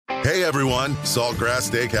Hey everyone, Saltgrass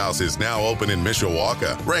Steakhouse is now open in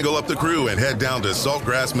Mishawaka. Wrangle up the crew and head down to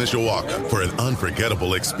Saltgrass Mishawaka for an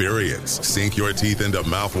unforgettable experience. Sink your teeth into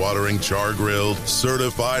mouth-watering char-grilled,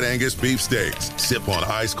 certified Angus beef steaks. Sip on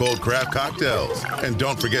ice-cold craft cocktails. And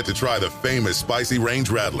don't forget to try the famous spicy range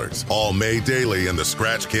rattlers, all made daily in the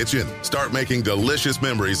Scratch Kitchen. Start making delicious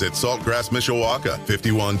memories at Saltgrass Mishawaka,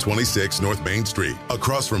 5126 North Main Street,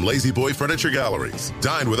 across from Lazy Boy Furniture Galleries.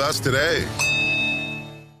 Dine with us today.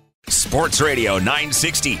 Sports Radio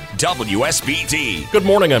 960 WSBT. Good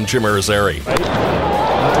morning, I'm Jim Irizarry.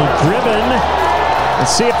 Driven.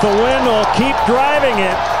 Let's see if the wind will keep driving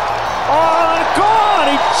it. Oh, gone!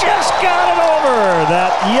 He just got it over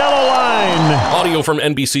that yellow line. Audio from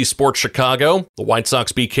NBC Sports Chicago. The White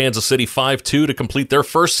Sox beat Kansas City 5-2 to complete their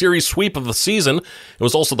first series sweep of the season. It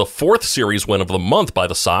was also the fourth series win of the month by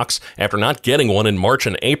the Sox after not getting one in March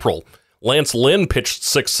and April. Lance Lynn pitched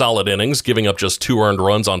 6 solid innings, giving up just 2 earned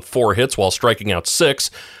runs on 4 hits while striking out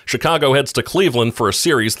 6. Chicago heads to Cleveland for a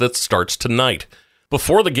series that starts tonight.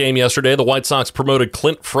 Before the game yesterday, the White Sox promoted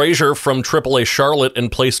Clint Frazier from AAA Charlotte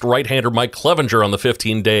and placed right-hander Mike Clevinger on the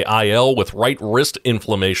 15-day IL with right wrist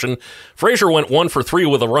inflammation. Frazier went 1 for 3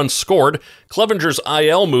 with a run scored. Clevinger's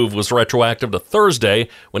IL move was retroactive to Thursday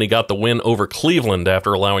when he got the win over Cleveland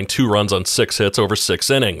after allowing 2 runs on 6 hits over 6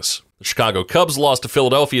 innings. The Chicago Cubs lost to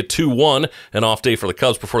Philadelphia 2-1, an off day for the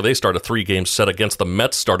Cubs before they start a 3-game set against the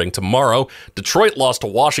Mets starting tomorrow. Detroit lost to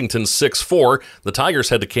Washington 6-4. The Tigers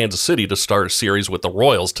head to Kansas City to start a series with the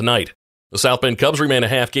Royals tonight. The South Bend Cubs remain a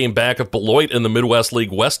half game back of Beloit in the Midwest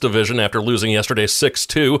League West Division after losing yesterday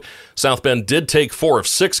 6-2. South Bend did take 4 of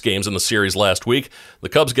 6 games in the series last week. The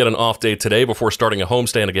Cubs get an off day today before starting a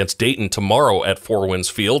homestand against Dayton tomorrow at Four Winds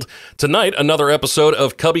Field. Tonight, another episode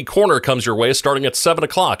of Cubby Corner comes your way starting at 7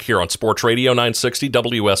 o'clock here on Sports Radio 960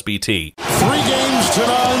 WSBT. 3 games to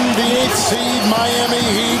none. The 8th seed Miami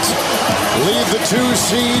Heat lead the 2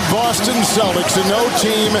 seed Boston Celtics, and no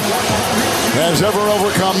team has ever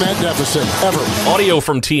overcome that deficit, ever. Audio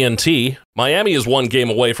from TNT. Miami is 1 game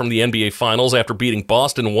away from the NBA Finals after beating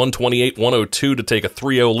Boston 128-102 to take a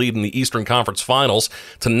 3-0 lead in the Eastern Conference Finals.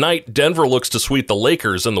 Tonight, Denver looks to sweep the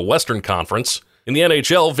Lakers in the Western Conference. In the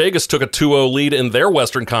NHL, Vegas took a 2-0 lead in their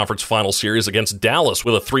Western Conference Final Series against Dallas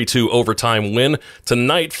with a 3-2 overtime win.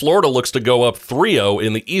 Tonight, Florida looks to go up 3-0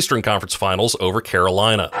 in the Eastern Conference Finals over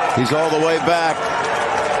Carolina. He's all the way back.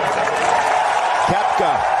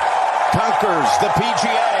 Koepka conquers the PGA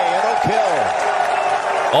at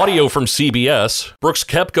Oak Hill. Audio from CBS. Brooks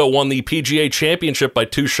Koepka won the PGA Championship by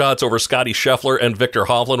 2 shots over Scotty Scheffler and Victor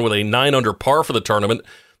Hovland with a 9-under par for the tournament.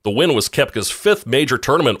 The win was Koepka's 5th major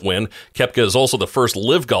tournament win. Koepka is also the first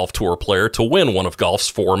LIV Golf Tour player to win one of golf's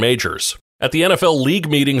 4 majors. At the NFL League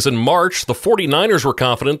meetings in March, the 49ers were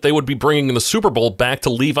confident they would be bringing the Super Bowl back to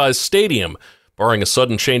Levi's Stadium. Barring a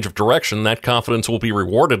sudden change of direction, that confidence will be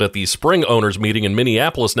rewarded at the spring owners meeting in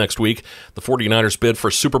Minneapolis next week. The 49ers bid for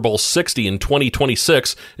Super Bowl 60 in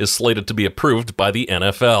 2026 is slated to be approved by the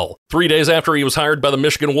NFL. 3 days after he was hired by the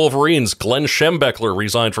Michigan Wolverines, Glenn Schembechler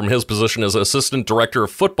resigned from his position as Assistant Director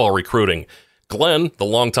of Football Recruiting. Glenn, the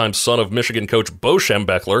longtime son of Michigan coach Bo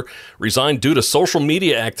Schembechler, resigned due to social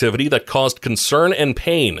media activity that caused concern and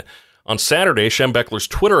pain. On Saturday, Schembechler's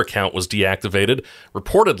Twitter account was deactivated.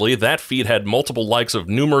 Reportedly, that feed had multiple likes of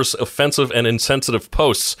numerous offensive and insensitive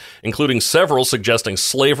posts, including several suggesting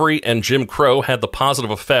slavery and Jim Crow had the positive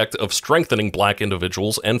effect of strengthening black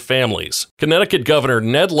individuals and families. Connecticut Governor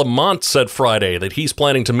Ned Lamont said Friday that he's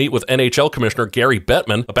planning to meet with NHL Commissioner Gary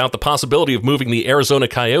Bettman about the possibility of moving the Arizona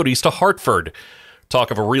Coyotes to Hartford. Talk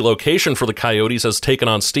of a relocation for the Coyotes has taken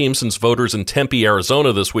on steam since voters in Tempe,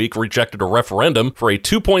 Arizona this week rejected a referendum for a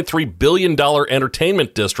 $2.3 billion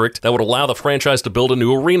entertainment district that would allow the franchise to build a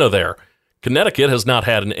new arena there. Connecticut has not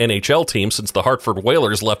had an NHL team since the Hartford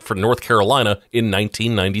Whalers left for North Carolina in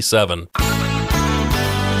 1997.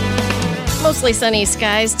 Mostly sunny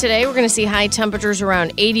skies today. We're going to see high temperatures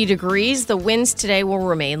around 80 degrees. The winds today will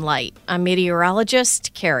remain light. I'm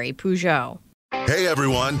meteorologist Carrie Peugeot. Hey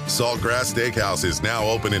everyone, Saltgrass Steakhouse is now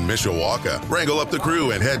open in Mishawaka. Wrangle up the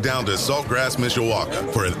crew and head down to Saltgrass Mishawaka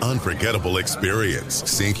for an unforgettable experience.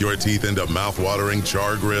 Sink your teeth into mouth-watering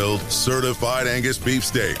char-grilled, certified Angus beef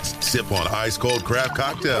steaks. Sip on ice-cold craft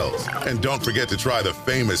cocktails. And don't forget to try the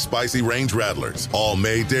famous spicy range rattlers, all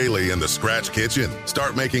made daily in the Scratch Kitchen.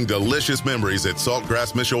 Start making delicious memories at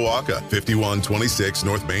Saltgrass Mishawaka, 5126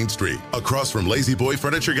 North Main Street, across from Lazy Boy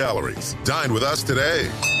Furniture Galleries. Dine with us today.